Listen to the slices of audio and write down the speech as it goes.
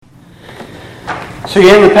So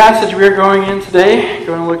again, the passage we're going in today,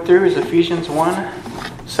 going to look through, is Ephesians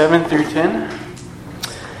 1, 7 through 10.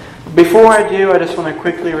 Before I do, I just want to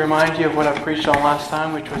quickly remind you of what I preached on last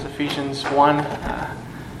time, which was Ephesians 1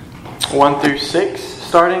 through 6.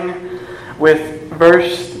 Starting with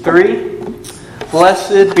verse 3.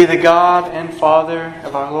 Blessed be the God and Father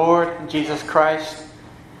of our Lord Jesus Christ,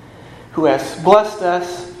 who has blessed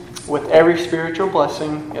us with every spiritual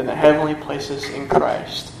blessing in the heavenly places in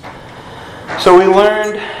Christ. So we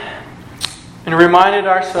learned and reminded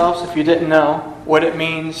ourselves, if you didn't know, what it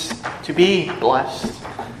means to be blessed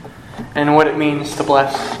and what it means to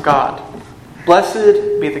bless God.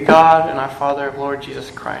 Blessed be the God and our Father of Lord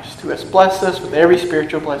Jesus Christ, who has blessed us with every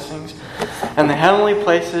spiritual blessings in the heavenly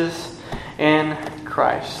places in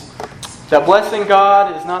Christ. That blessing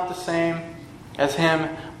God is not the same as Him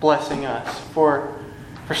blessing us. For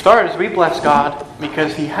starters, we bless God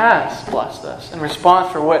because He has blessed us. In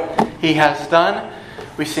response for what He has done,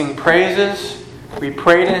 we sing praises, we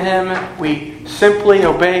pray to Him, we simply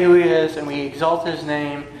obey who He is, and we exalt His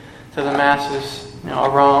name to the masses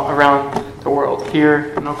around the world.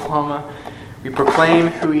 Here in Oklahoma, we proclaim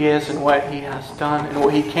who He is and what He has done and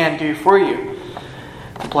what He can do for you.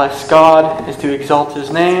 To bless God is to exalt His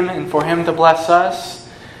name, and for Him to bless us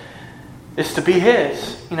is to be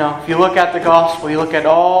His. If you look at the gospel, you look at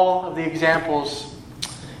all of the examples,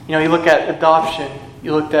 you look at adoption,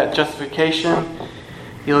 you look at justification,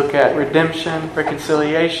 you look at redemption,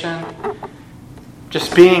 reconciliation,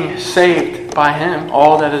 just being saved by Him,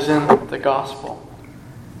 all that is in the gospel.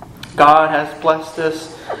 God has blessed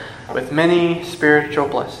us with many spiritual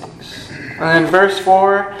blessings. And in verse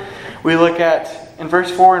 4, we look at, in verse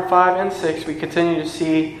 4 and 5 and 6, we continue to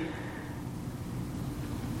see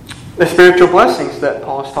the spiritual blessings that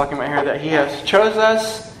Paul is talking about here, that He has chose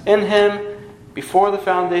us in Him before the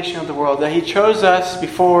foundation of the world, that He chose us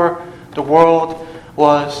before the world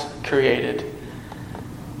was created.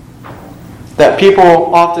 That people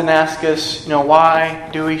often ask us, why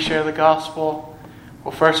do we share the gospel?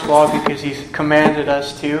 Well, first of all, because He's commanded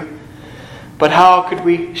us to. But how could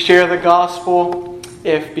we share the gospel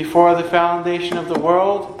if before the foundation of the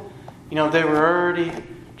world, they were already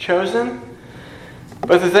chosen?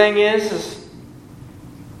 But the thing is,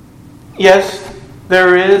 yes,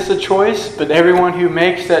 there is a choice, but everyone who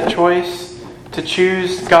makes that choice to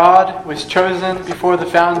choose God was chosen before the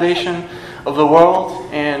foundation of the world.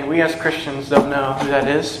 And we as Christians don't know who that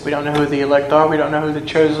is. We don't know who the elect are. We don't know who the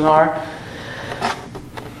chosen are.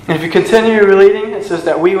 And if you continue reading, it says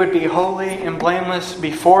that we would be holy and blameless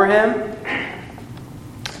before Him,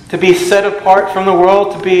 to be set apart from the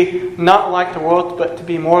world, to be not like the world, but to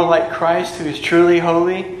be more like Christ, who is truly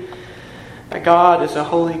holy. That God is a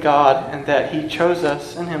holy God, and that He chose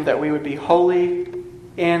us in Him that we would be holy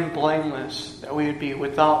and blameless, that we would be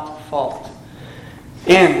without fault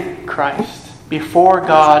in Christ, before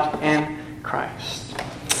God in Christ.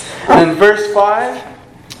 And in verse 5,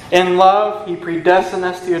 in love He predestined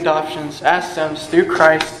us to adoptions as sons through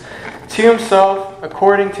Christ to Himself,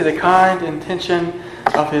 according to the kind intention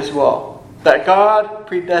of His will. That God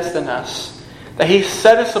predestined us, that He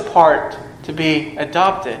set us apart to be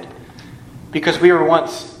adopted, because we were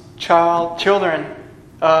once children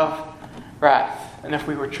of wrath. And if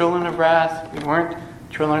we were children of wrath, we weren't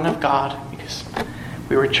children of God, because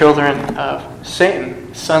we were children of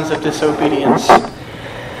Satan, sons of disobedience.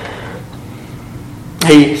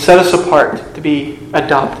 He set us apart to be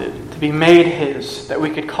adopted, to be made His, that we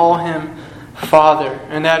could call Him Father,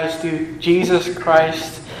 and that is through Jesus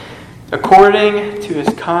Christ, according to His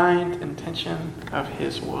kind intention of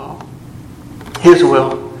His will. His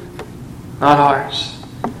will, not ours.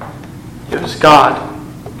 It was God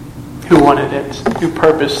who wanted it, who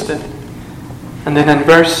purposed it. And then in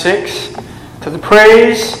verse 6, to the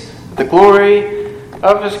praise, the glory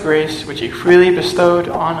of His grace, which He freely bestowed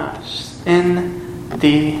on us in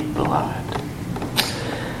the Beloved.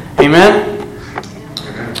 Amen.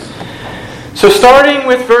 So starting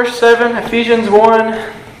with verse 7, Ephesians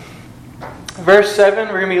 1, verse 7,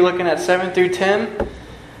 we're going to be looking at 7 through 10.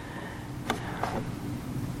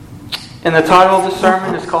 And the title of the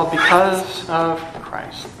sermon is called Because of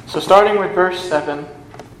Christ. So starting with verse 7,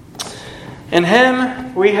 in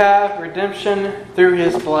Him we have redemption through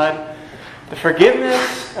His blood, the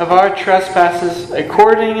forgiveness of our trespasses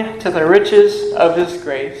according to the riches of His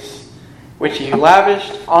grace, which He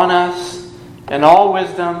lavished on us in all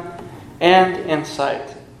wisdom and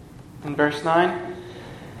insight. In verse 9,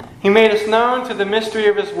 He made us known to the mystery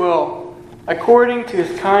of His will, according to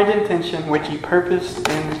His kind intention, which He purposed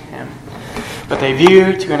in Him, with a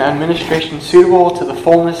view to an administration suitable to the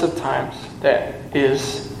fullness of times, that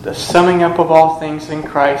is, the summing up of all things in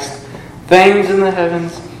Christ, things in the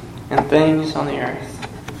heavens and things on the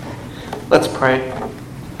earth. Let's pray.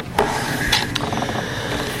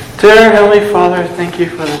 Dear Heavenly Father, thank you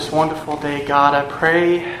for this wonderful day, God. I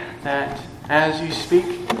pray that as you speak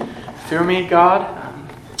through me, God,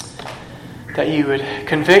 that you would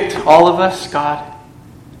convict all of us, God.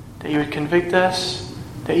 That you would convict us,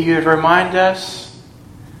 that you would remind us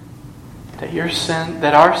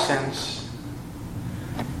that our sins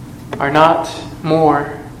are not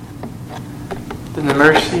more than the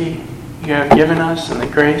mercy you have given us and the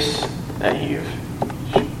grace that you've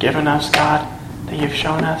given us, God, that you've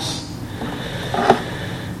shown us.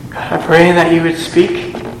 God, I pray that you would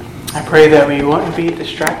speak. I pray that we wouldn't be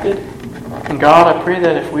distracted. And God, I pray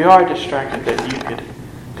that if we are distracted,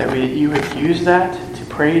 that you would use that to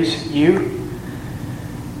praise you.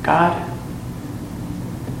 God,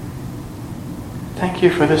 thank you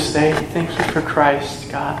for this day. Thank you for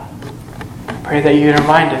Christ, God. I pray that you would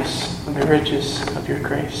remind us of the riches of your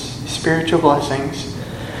grace, the spiritual blessings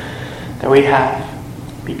that we have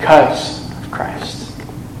because of Christ.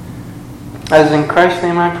 As in Christ's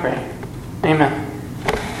name I pray. Amen.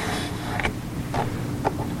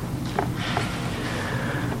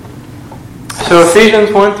 So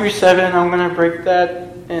Ephesians 1 through 7, I'm going to break that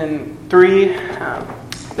in three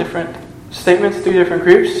different statements, three different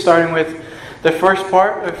groups, starting with the first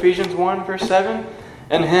part of Ephesians 1 verse 7.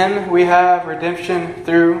 In Him we have redemption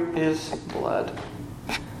through His blood.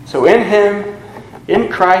 So in Him, in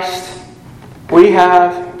Christ, we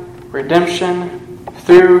have redemption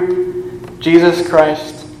through Jesus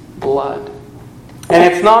Christ's blood.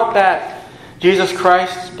 And it's not that Jesus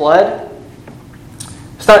Christ's blood,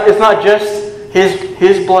 it's not just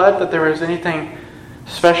His blood, that there was anything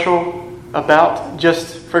special about,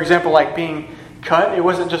 just, for example, like being cut. It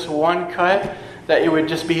wasn't just one cut, that it would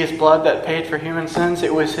just be His blood that paid for human sins.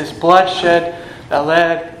 It was His blood shed that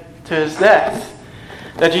led to His death.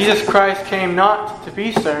 That Jesus Christ came not to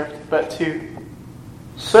be served, but to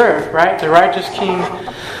serve, right? The righteous King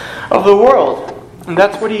of the world. And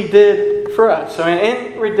that's what He did for us. So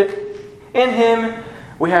in Him,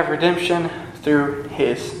 we have redemption through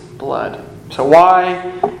His blood. So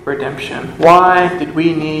why redemption? Why did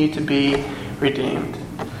we need to be redeemed?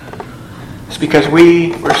 It's because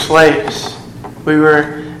we were slaves. We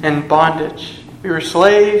were in bondage. We were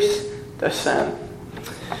slaves to sin.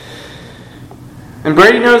 And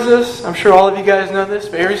Brady knows this. I'm sure all of you guys know this.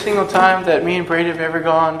 But every single time that me and Brady have ever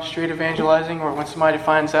gone street evangelizing, or when somebody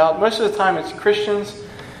finds out, most of the time it's Christians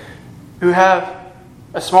who have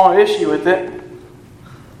a small issue with it.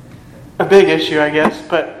 A big issue, I guess.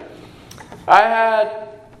 But I had,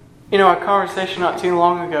 a conversation not too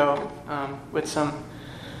long ago with some,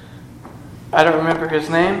 I don't remember his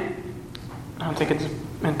name. I don't think it's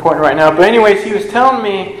important right now. But anyways, he was asking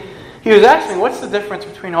me, what's the difference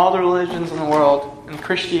between all the religions in the world and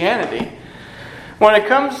Christianity? When it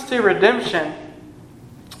comes to redemption,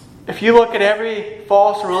 if you look at every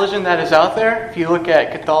false religion that is out there, if you look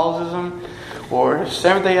at Catholicism or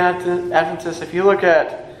Seventh-day Adventists, if you look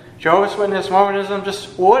at Jehovah's Witness, Mormonism,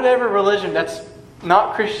 just whatever religion that's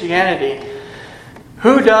not Christianity,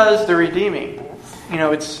 who does the redeeming?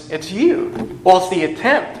 It's you. Well, it's the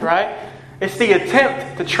attempt, right? It's the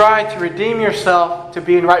attempt to try to redeem yourself to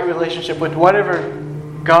be in right relationship with whatever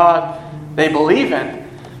God they believe in.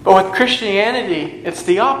 But with Christianity, it's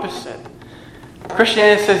the opposite.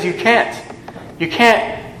 Christianity says you can't. You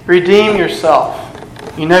can't redeem yourself.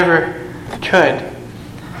 You never could.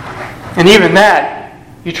 And even that,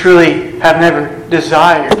 you truly have never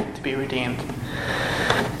desired to be redeemed.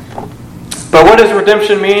 But what does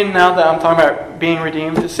redemption mean now that I'm talking about being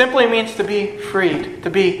redeemed? It simply means to be freed, to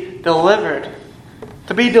be delivered.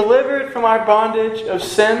 To be delivered from our bondage of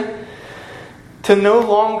sin, to no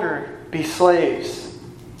longer be slaves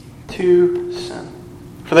to sin.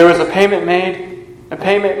 For there was a payment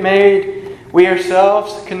made we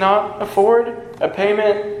ourselves cannot afford, a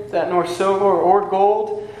payment that nor silver or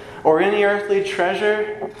gold or any earthly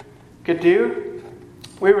treasure could do.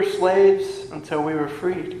 We were slaves until we were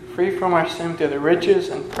freed from our sin through the riches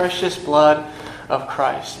and precious blood of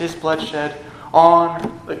Christ. His blood shed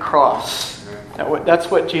on the cross.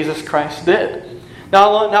 That's what Jesus Christ did.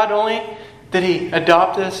 Not only did He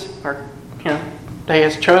adopt us, or that He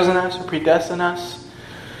has chosen us, or predestined us,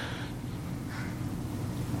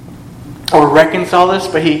 or reconciled us,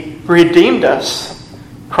 but He redeemed us.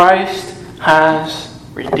 Christ has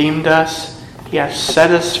redeemed us. He has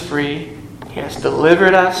set us free. He has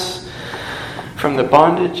delivered us from the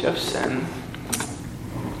bondage of sin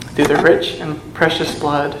through the rich and precious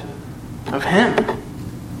blood of Him.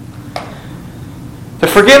 The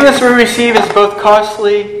forgiveness we receive is both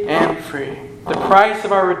costly and free. The price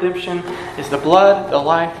of our redemption is the blood, the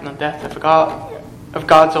life, and the death of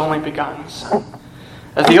God's only begotten Son.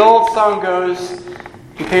 As the old song goes,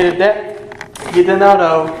 He paid a debt He did not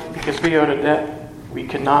owe, because we owed a debt we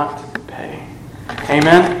could not pay.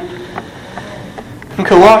 Amen. In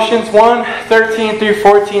Colossians 1:13 through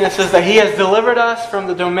 14, it says that He has delivered us from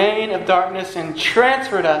the domain of darkness and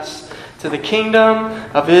transferred us to the kingdom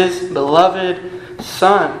of His beloved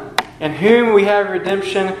Son, in whom we have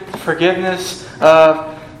redemption, forgiveness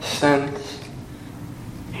of sins.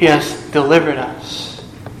 He has delivered us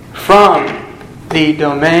from the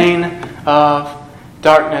domain of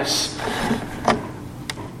darkness.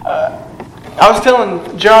 I was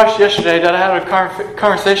telling Josh yesterday that I had a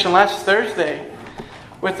conversation last Thursday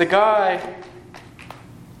with the guy.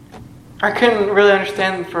 I couldn't really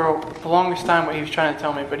understand for the longest time what he was trying to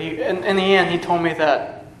tell me, but in the end, he told me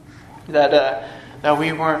that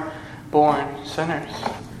we weren't born sinners,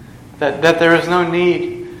 that there is no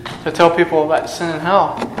need to tell people about sin and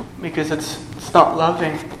hell because it's not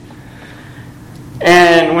loving.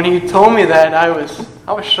 And when he told me that, I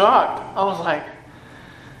was shocked. I was like,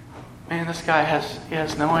 man, this guy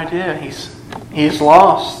has no idea. He's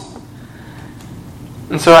lost.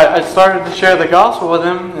 And so I started to share the gospel with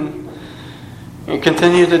him, and he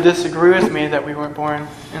continued to disagree with me that we weren't born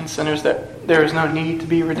in sinners, that there is no need to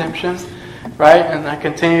be redemption, right? And I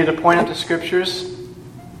continued to point out the Scriptures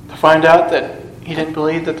to find out that he didn't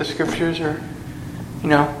believe that the Scriptures are,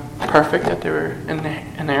 perfect, that they were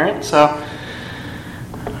inerrant. So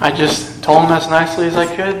I just told him as nicely as I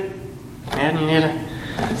could, man, you need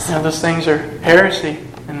to, those things are heresy,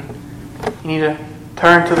 and you need to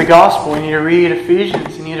turn to the gospel. You need to read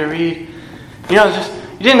Ephesians. You need to read, you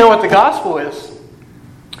didn't know what the gospel is.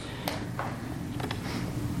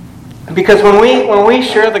 Because when we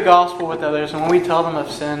share the gospel with others, and when we tell them of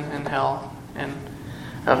sin and hell and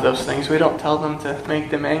of those things, we don't tell them to make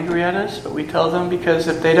them angry at us, but we tell them because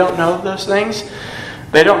if they don't know of those things,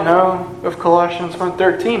 they don't know of Colossians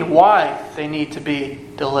 1:13, why they need to be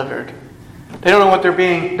delivered. They don't know what they're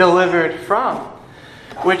being delivered from,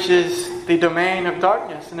 which is the domain of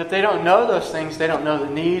darkness. And if they don't know those things, they don't know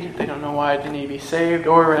the need. They don't know why they need to be saved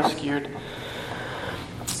or rescued.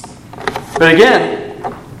 But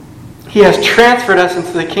again, He has transferred us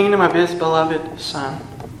into the kingdom of His beloved Son,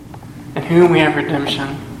 in whom we have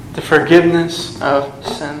redemption, the forgiveness of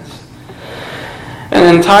sins.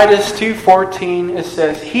 And in Titus 2:14 it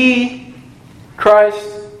says, He,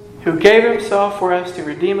 Christ, who gave Himself for us to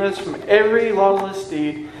redeem us from every lawless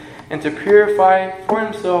deed and to purify for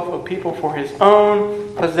Himself a people for His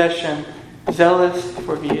own possession, zealous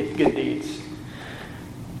for good deeds.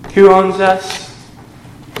 Who owns us?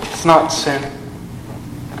 It's not sin.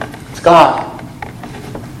 It's God.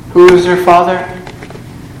 Who is your Father?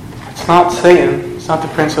 It's not Satan. It's not the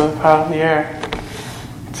prince of the power of the air.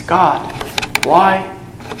 It's God. Why?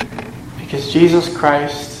 Because Jesus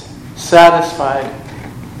Christ satisfied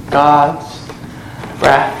God's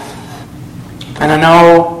wrath. And I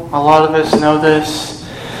know a lot of us know this,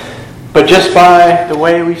 but just by the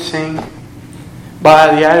way we sing,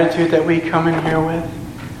 by the attitude that we come in here with,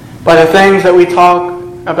 by the things that we talk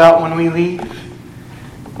about when we leave,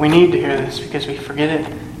 we need to hear this because we forget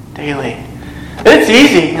it daily. It's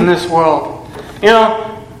easy in this world.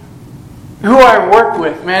 Who I work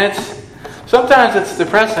with, man, sometimes it's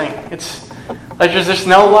depressing. It's like there's just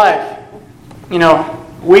no life.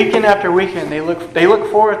 Weekend after weekend, they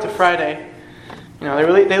look forward to Friday.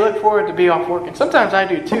 They look forward to be off work. And sometimes I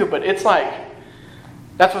do too, but it's like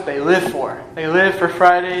that's what they live for. They live for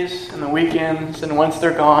Fridays and the weekends, and once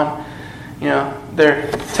they're gone,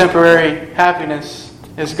 their temporary happiness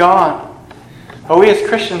is gone. But we as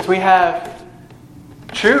Christians, we have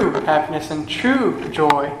true happiness and true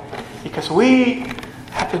joy because we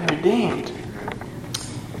have been redeemed.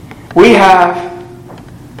 We have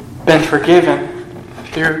been forgiven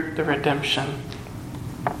through the redemption.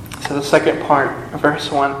 So the second part of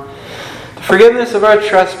verse 1. The forgiveness of our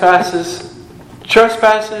trespasses.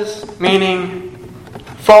 Trespasses meaning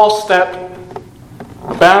false step,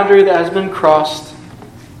 a boundary that has been crossed.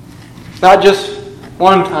 Not just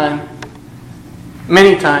one time,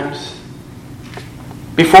 many times.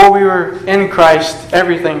 Before we were in Christ,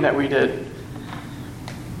 everything that we did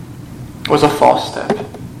was a false step,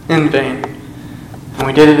 in vain. And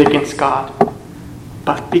we did it against God.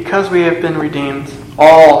 But because we have been redeemed,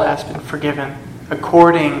 all has been forgiven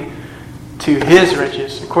according to His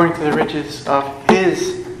riches, according to the riches of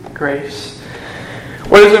His grace.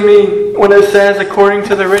 What does it mean when it says according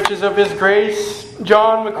to the riches of His grace?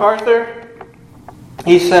 John MacArthur,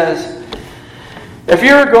 he says, if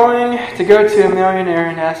you were going to go to a millionaire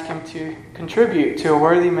and ask him to contribute to a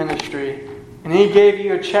worthy ministry, and He gave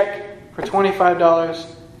you a check for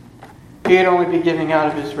 $25, He'd only be giving out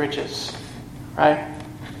of His riches. Right?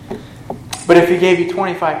 But if He gave you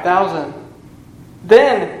 $25,000,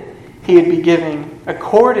 then He'd be giving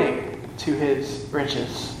according to His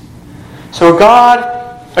riches. So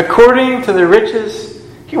God, according to the riches,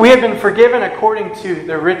 we have been forgiven according to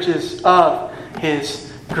the riches of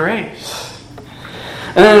His grace.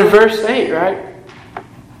 And then in verse 8, right?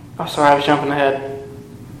 Oh, sorry, I was jumping ahead.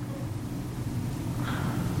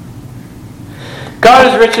 God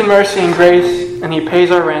is rich in mercy and grace, and He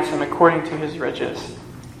pays our ransom according to His riches.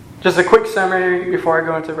 Just a quick summary before I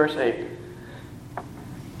go into verse 8.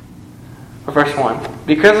 Or verse 1.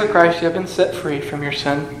 Because of Christ you have been set free from your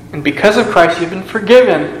sin, and because of Christ you have been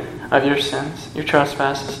forgiven of your sins, your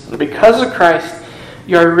trespasses. And because of Christ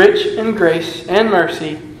you are rich in grace and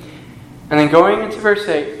mercy. And then going into verse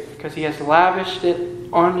 8, because He has lavished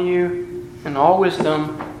it on you in all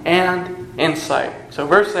wisdom and insight. So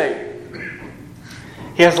verse 8.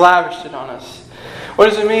 He has lavished it on us. What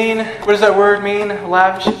does it mean? What does that word mean?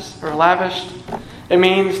 Lavishes or lavished? It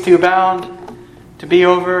means to abound, to be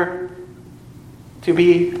over, to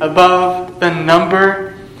be above the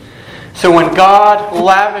number. So when God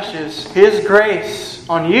lavishes His grace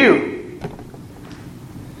on you,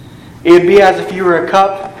 it would be as if you were a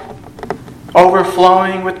cup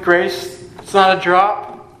overflowing with grace. It's not a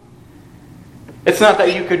drop. It's not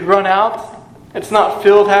that you could run out. It's not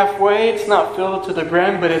filled halfway. It's not filled to the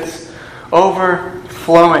brim, but it's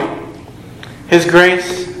overflowing. His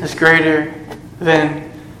grace is greater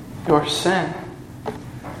than your sin.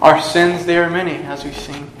 Our sins, they are many, as we've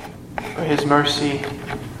seen, but His mercy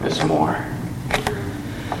is more.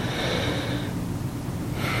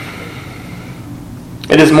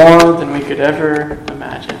 It is more than we could ever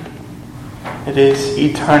imagine. It is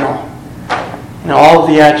eternal. And all of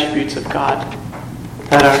the attributes of God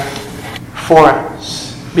that are for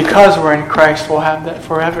us. Because we're in Christ, we'll have that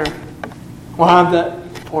forever. We'll have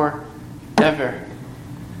that forever.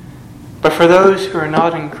 But for those who are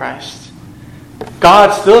not in Christ,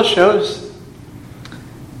 God still shows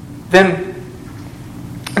them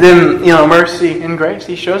mercy and grace.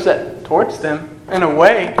 He shows that towards them in a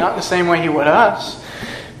way, not the same way He would us.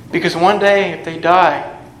 Because one day, if they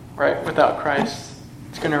die, right, without Christ,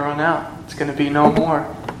 it's going to run out. It's going to be no more.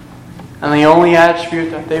 And the only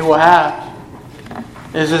attribute that they will have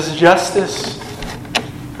is His justice.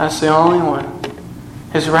 That's the only one.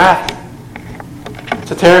 His wrath.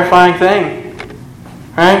 It's a terrifying thing.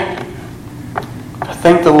 Right? But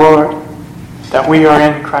thank the Lord that we are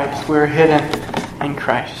in Christ. We are hidden in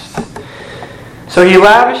Christ. So He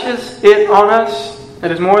lavishes it on us.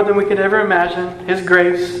 It is more than we could ever imagine. His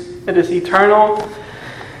grace. It is eternal.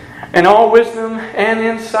 And all wisdom and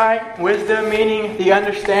insight. Wisdom meaning the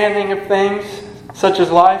understanding of things such as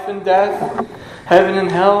life and death, heaven and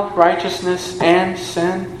hell, righteousness and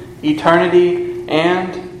sin, eternity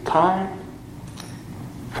and time.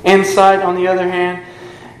 Insight, on the other hand,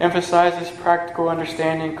 emphasizes practical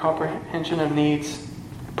understanding, comprehension of needs,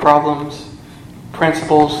 problems,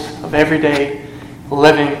 principles of everyday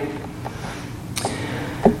living.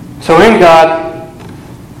 So in God,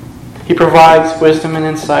 He provides wisdom and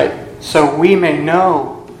insight so we may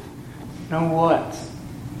know what?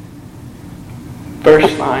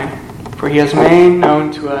 Verse 9. For He has made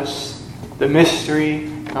known to us the mystery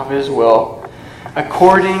of His will,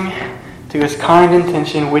 according to His kind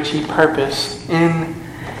intention which He purposed in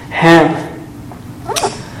Him.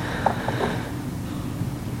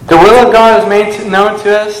 The will of God is made known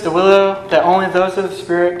to us, the will that only those of the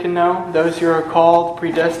Spirit can know, those who are called,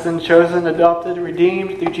 predestined, chosen, adopted,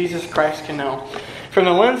 redeemed through Jesus Christ can know. From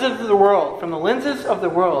the lenses of the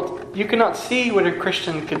world, you cannot see what a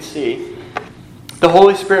Christian could see. The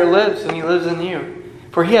Holy Spirit lives, and He lives in you.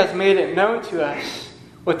 For He has made it known to us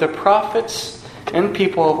what the prophets and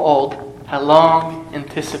people of old had long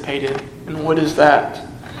anticipated. And what is that?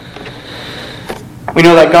 We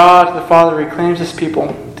know that God the Father reclaims His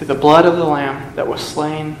people through the blood of the Lamb that was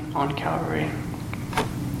slain on Calvary.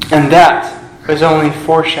 And that was only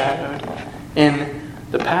foreshadowed in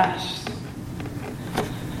the past.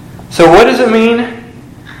 So what does it mean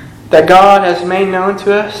that God has made known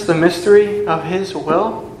to us the mystery of His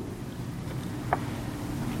will?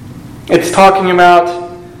 It's talking about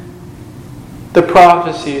the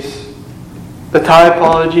prophecies, the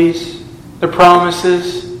typologies, the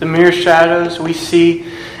promises, the mere shadows we see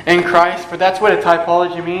in Christ. For that's what a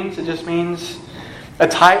typology means. It just means a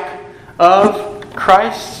type of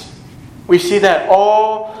Christ. We see that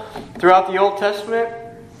all throughout the Old Testament.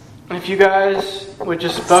 And if you guys would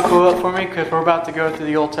just buckle up for me, because we're about to go through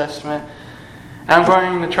the Old Testament. And I'm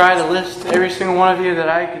going to try to list every single one of you that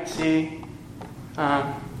I could see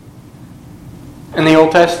in the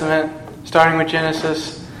Old Testament, starting with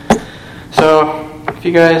Genesis. So, if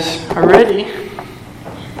you guys are ready,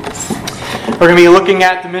 we're going to be looking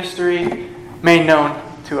at the mystery made known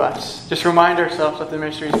to us. Just remind ourselves that the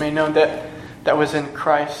mystery is made known that was in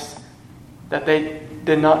Christ, that they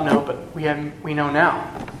did not know, but we know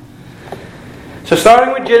now. So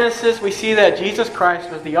starting with Genesis, we see that Jesus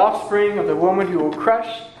Christ was the offspring of the woman who will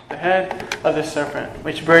crush the head of the serpent,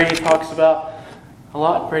 which Brady talks about a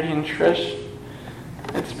lot, Brady and Trish.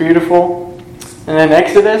 It's beautiful. And then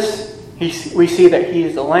Exodus, we see that He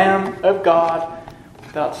is the Lamb of God,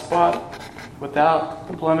 without spot, without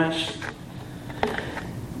blemish.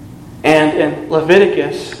 And in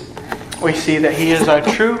Leviticus, we see that He is our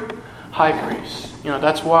true high priest.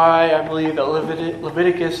 That's why I believe that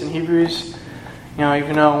Leviticus and Hebrews,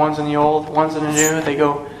 even though one's in the old, one's in the new, they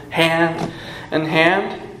go hand in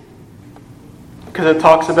hand. Because it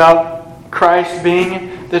talks about Christ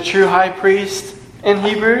being the true high priest in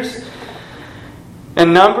Hebrews.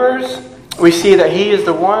 In Numbers, we see that He is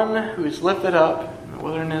the one who is lifted up in the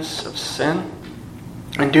wilderness of sin.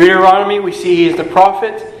 In Deuteronomy, we see He is the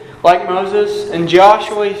prophet like Moses. In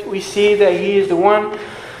Joshua, we see that He is the one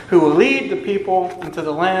who will lead the people into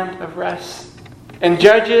the land of rest. In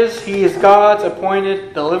Judges, He is God's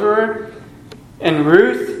appointed deliverer. In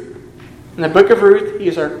Ruth, in the book of Ruth, He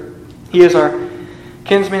is our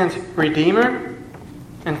kinsman's redeemer.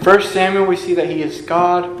 In 1 Samuel, we see that He is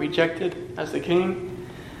God rejected as the king.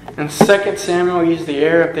 In 2 Samuel, He is the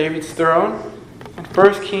heir of David's throne. In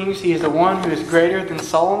 1 Kings, He is the one who is greater than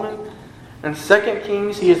Solomon. In 2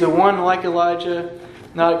 Kings, He is the one like Elijah,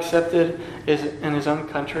 not accepted in his own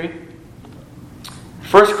country.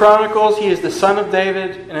 1 Chronicles, He is the son of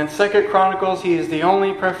David. And in 2 Chronicles, He is the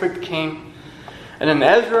only perfect king. And in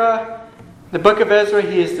Ezra, the book of Ezra,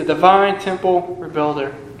 He is the divine temple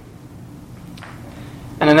rebuilder.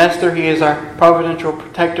 And in Esther, He is our providential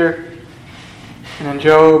protector. And in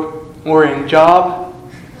Job, or in Job,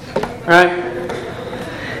 right?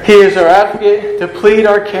 He is our advocate to plead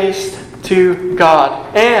our case to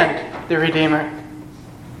God and the Redeemer.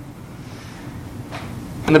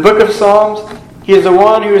 In the book of Psalms, He is the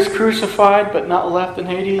one who is crucified but not left in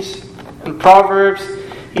Hades. In Proverbs,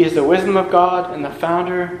 He is the wisdom of God and the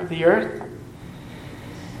founder of the earth.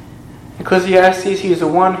 In Ecclesiastes, He is the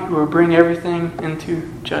one who will bring everything into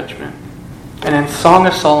judgment. And in Song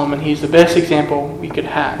of Solomon, He's the best example we could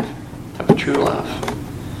have of a true love.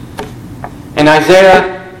 In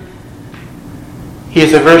Isaiah, He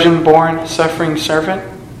is a virgin-born suffering servant.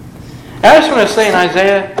 I just want to say in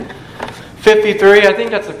Isaiah 53, I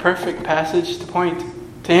think that's a perfect passage to point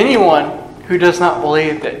to anyone who does not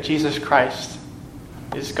believe that Jesus Christ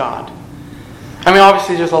is God. I mean,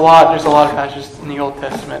 obviously there's a lot of passages in the Old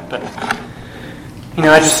Testament, but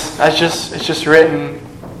it's just written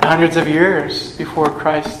hundreds of years before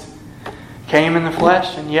Christ came in the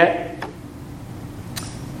flesh, and yet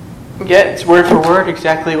it's word for word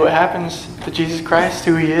exactly what happens to Jesus Christ,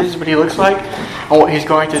 who He is, what He looks like, and what He's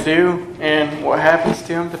going to do, and what happens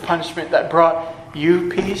to Him. The punishment that brought you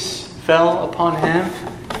peace fell upon Him.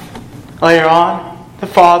 Later on, the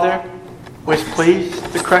Father was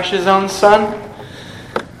pleased to crush His own Son.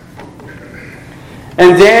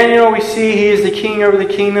 In Daniel, we see He is the king over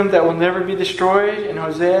the kingdom that will never be destroyed. In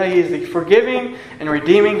Hosea, He is the forgiving and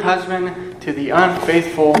redeeming husband to the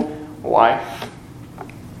unfaithful wife.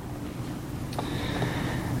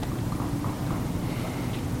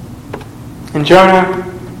 In Jonah,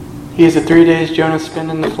 He is the 3 days Jonah spent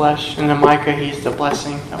in the flesh. And in Micah, He is the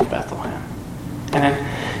blessing of Bethlehem. And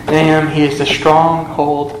in Nahum, He is the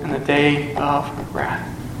stronghold in the day of wrath.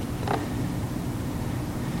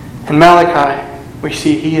 In Malachi, we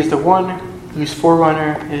see He is the one whose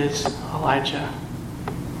forerunner is Elijah.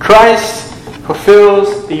 Christ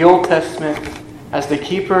fulfills the Old Testament as the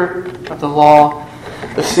keeper of the law,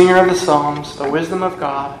 the singer of the Psalms, the wisdom of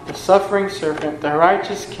God, the suffering servant, the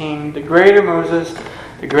righteous king, the greater Moses,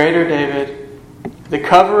 the greater David, the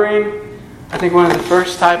covering. I think one of the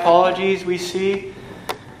first typologies we see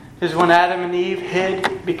is when Adam and Eve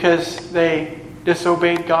hid because they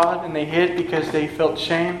disobeyed God, and they hid because they felt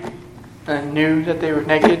shame and knew that they were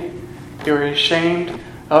naked. They were ashamed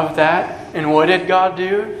of that. And what did God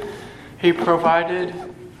do? He provided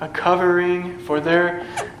a covering for their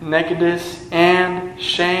nakedness and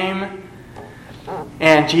shame.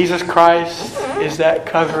 And Jesus Christ is that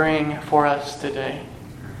covering for us today.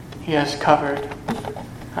 He has covered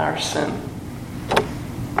our sin.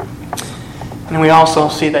 And we also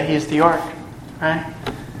see that He is the ark, right?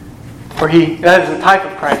 That is a type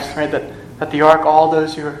of Christ, right? That the ark, all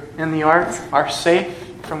those who are in the ark are safe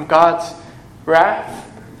from God's wrath.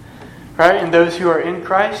 right? And those who are in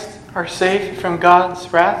Christ are safe from God's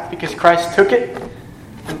wrath because Christ took it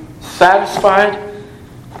and satisfied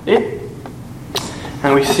it.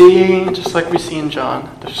 And we see, just like we see in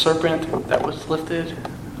John, the serpent that was lifted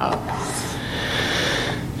up.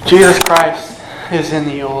 Jesus Christ is in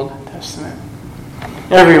the Old Testament.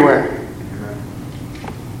 Everywhere.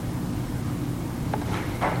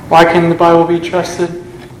 Why can the Bible be trusted?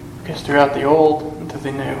 Because throughout the Old into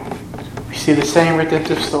the New, we see the same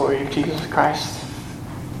redemptive story of Jesus Christ.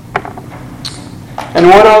 And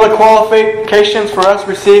what are the qualifications for us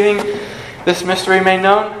receiving this mystery made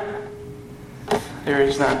known? There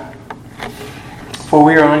is none. For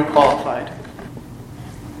we are unqualified.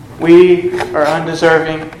 We are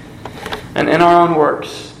undeserving and in our own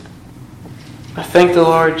works. But thank the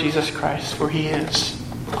Lord Jesus Christ, for He is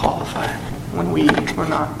qualified when we were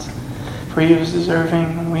not. For He was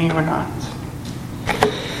deserving when we were not.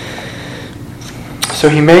 So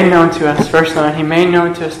He made known to us, verse 9, He made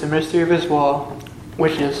known to us the mystery of His will,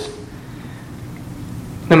 which is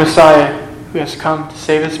the Messiah who has come to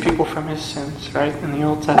save His people from His sins, right, in the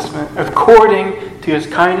Old Testament, according to His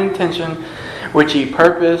kind intention, which He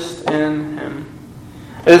purposed in Him.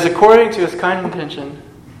 It is according to His kind intention.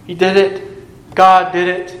 He did it, God did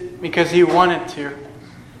it, because He wanted to.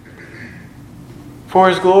 For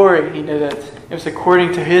His glory He did it. It was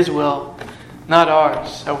according to His will, not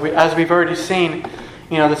ours. As we've already seen,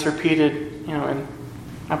 that's repeated, in,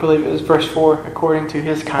 I believe it was verse 4, according to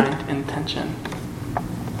His kind intention.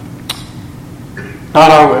 Not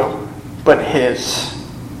our will, but His.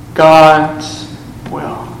 God's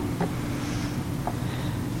will.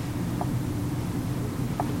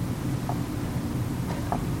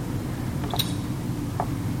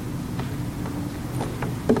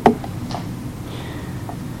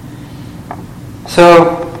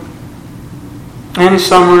 So, in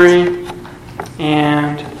summary,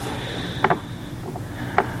 and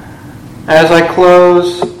as I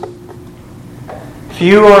close, if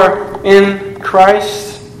you are in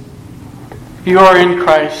Christ,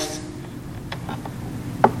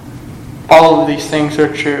 all of these things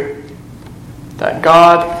are true. That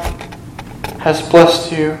God has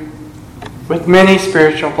blessed you with many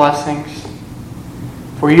spiritual blessings.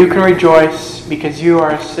 For you can rejoice because you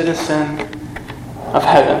are a citizen of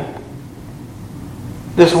heaven.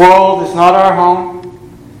 This world is not our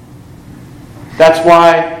home. That's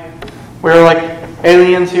why we're like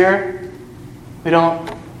aliens here. We don't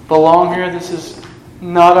belong here. This is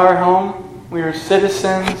not our home. We are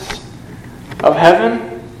citizens of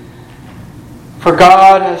heaven. For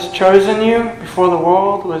God has chosen you before the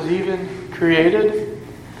world was even created,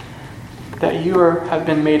 that you have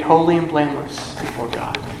been made holy and blameless before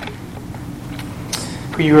God.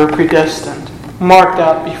 For you are predestined, marked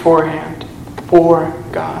out beforehand for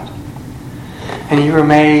God. And you were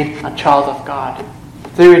made a child of God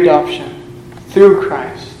through adoption, through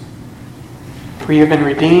Christ. For you have been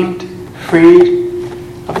redeemed, freed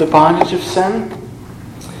of the bondage of sin,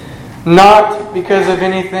 not because of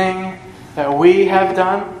anything that we have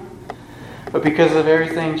done, but because of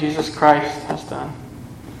everything Jesus Christ has done.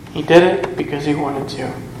 He did it because He wanted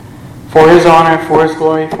to. For His honor, for His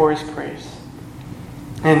glory, for His praise.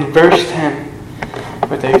 In verse 10,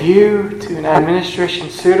 with a view to an administration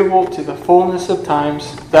suitable to the fullness of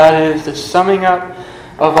times, that is, the summing up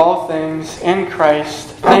of all things in Christ,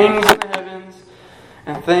 things in the heavens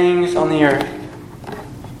and things on the earth.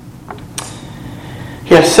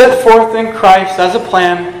 He has set forth in Christ as a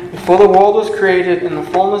plan before the world was created in the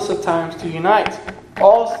fullness of times to unite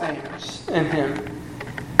all things in Him.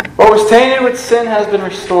 What was tainted with sin has been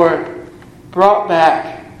restored, brought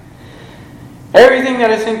back. Everything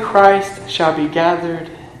that is in Christ shall be gathered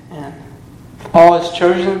in. All is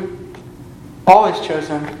chosen, all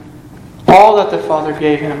that the Father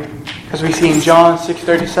gave Him. As we see in John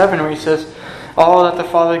 6:37 where He says, all that the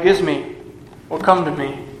Father gives me will come to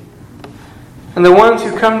me. And the ones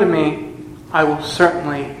who come to me, I will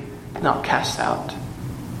certainly not cast out.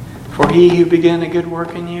 For He who began a good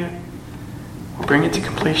work in you will bring it to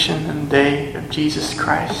completion in the day of Jesus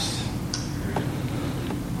Christ.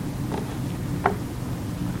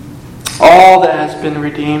 All that has been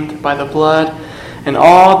redeemed by the blood, and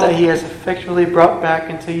all that He has effectually brought back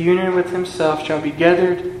into union with Himself shall be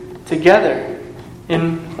gathered together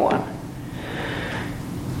in one.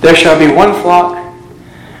 There shall be one flock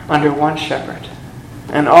under one shepherd,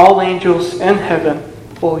 and all angels in heaven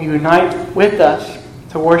will unite with us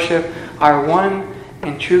to worship our one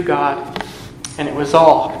and true God. And it was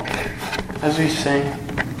all, as we sing,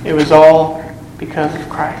 it was all because of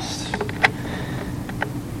Christ.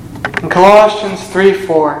 In Colossians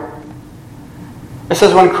 3:4, it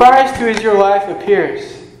says, when Christ, who is your life,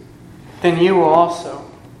 appears, then you will also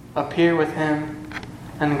appear with Him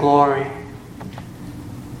in glory.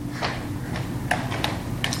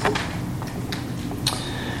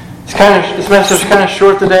 This message is kind of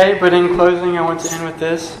short today, but in closing, I want to end with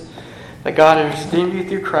this: that God has redeemed you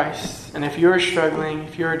through Christ, and if you are struggling,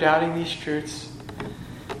 if you are doubting these truths,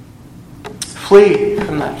 flee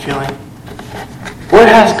from that feeling. What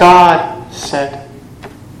has God said?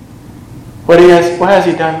 What has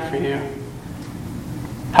He done for you?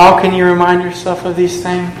 How can you remind yourself of these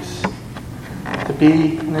things? To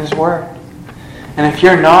be in His Word. And if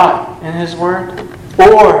you're not in His Word,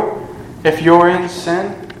 or if you're in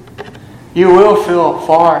sin, you will feel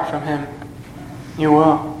far from Him. You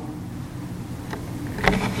will.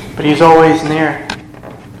 But He's always near.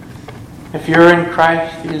 If you're in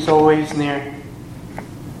Christ, He is always near.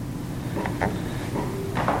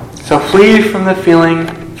 So flee from the feeling,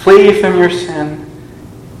 flee from your sin,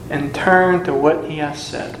 and turn to what He has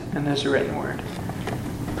said in His written Word.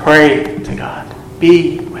 Pray to God.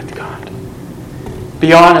 Be with God.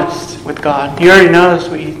 Be honest with God. He already knows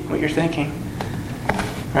what you're thinking.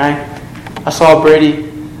 Right? I saw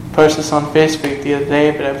Brady post this on Facebook the other day,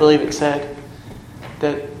 but I believe it said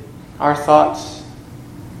that our thoughts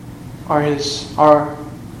are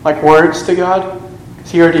like words to God.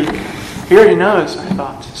 Because He already knows our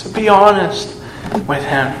thoughts. So be honest with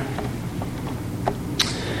Him.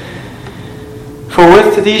 For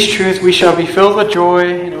with these truths we shall be filled with joy,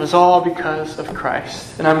 and it was all because of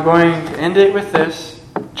Christ. And I'm going to end it with this.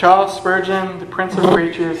 Charles Spurgeon, the Prince of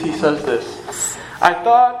Preachers, he says this: I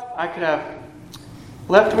thought I could have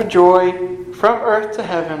leapt with joy from earth to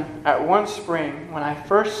heaven at one spring when I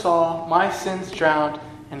first saw my sins drowned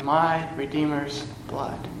in my Redeemer's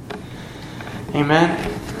blood. Amen.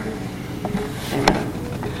 Amen.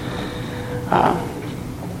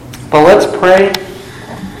 But let's pray,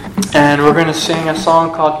 and we're going to sing a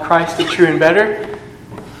song called Christ the True and Better.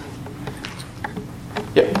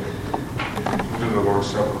 Yep. Do the Lord's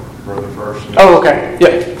Supper, brother, first. Oh, okay.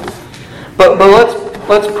 Yep. But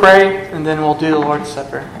let's pray, and then we'll do the Lord's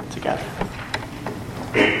Supper together.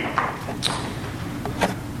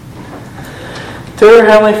 Dear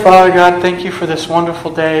Heavenly Father, God, thank you for this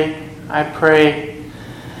wonderful day. I pray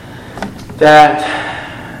that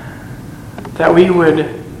we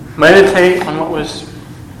would meditate on what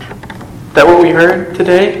we heard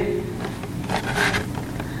today,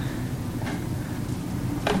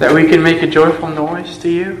 that we can make a joyful noise to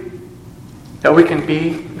you, that we can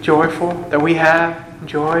be joyful, that we have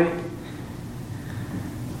joy,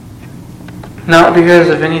 not because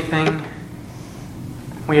of anything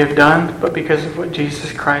we have done, but because of what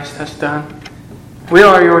Jesus Christ has done. We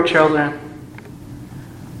are your children,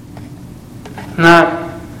 not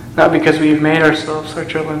because we've made ourselves our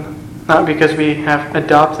children, not because we have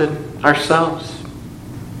adopted ourselves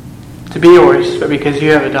to be yours, but because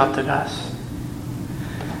you have adopted us.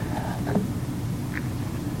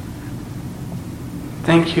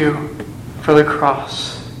 Thank you for the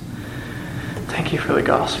cross. Thank you for the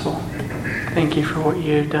gospel. Thank you for what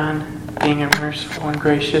you have done, being merciful and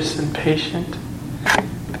gracious and patient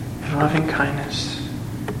and loving kindness.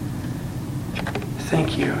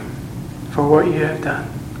 Thank you for what you have done.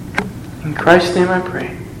 In Christ's name I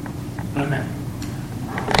pray. Amen.